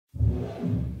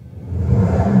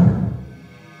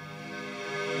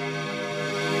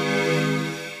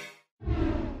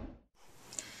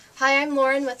Hi, I'm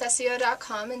Lauren with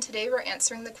SEO.com, and today we're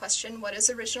answering the question, what is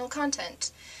original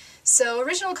content? So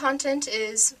original content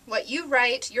is what you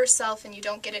write yourself and you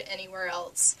don't get it anywhere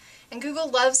else. And Google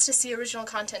loves to see original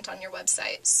content on your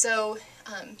website. So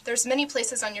there's many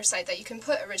places on your site that you can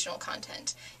put original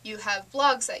content. You have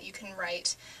blogs that you can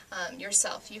write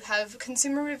yourself. You have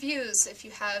consumer reviews if you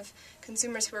have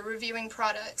consumers who are reviewing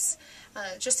products.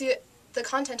 Just the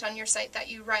content on your site that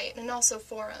you write, and also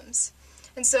forums.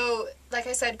 And so, like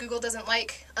I said, Google doesn't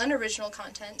like unoriginal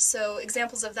content, so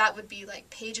examples of that would be like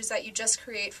pages that you just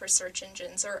create for search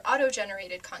engines, or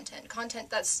auto-generated content, content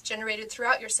that's generated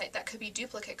throughout your site that could be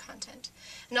duplicate content,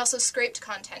 and also scraped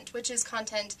content, which is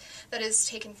content that is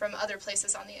taken from other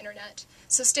places on the internet.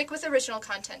 So stick with original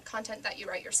content, content that you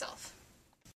write yourself.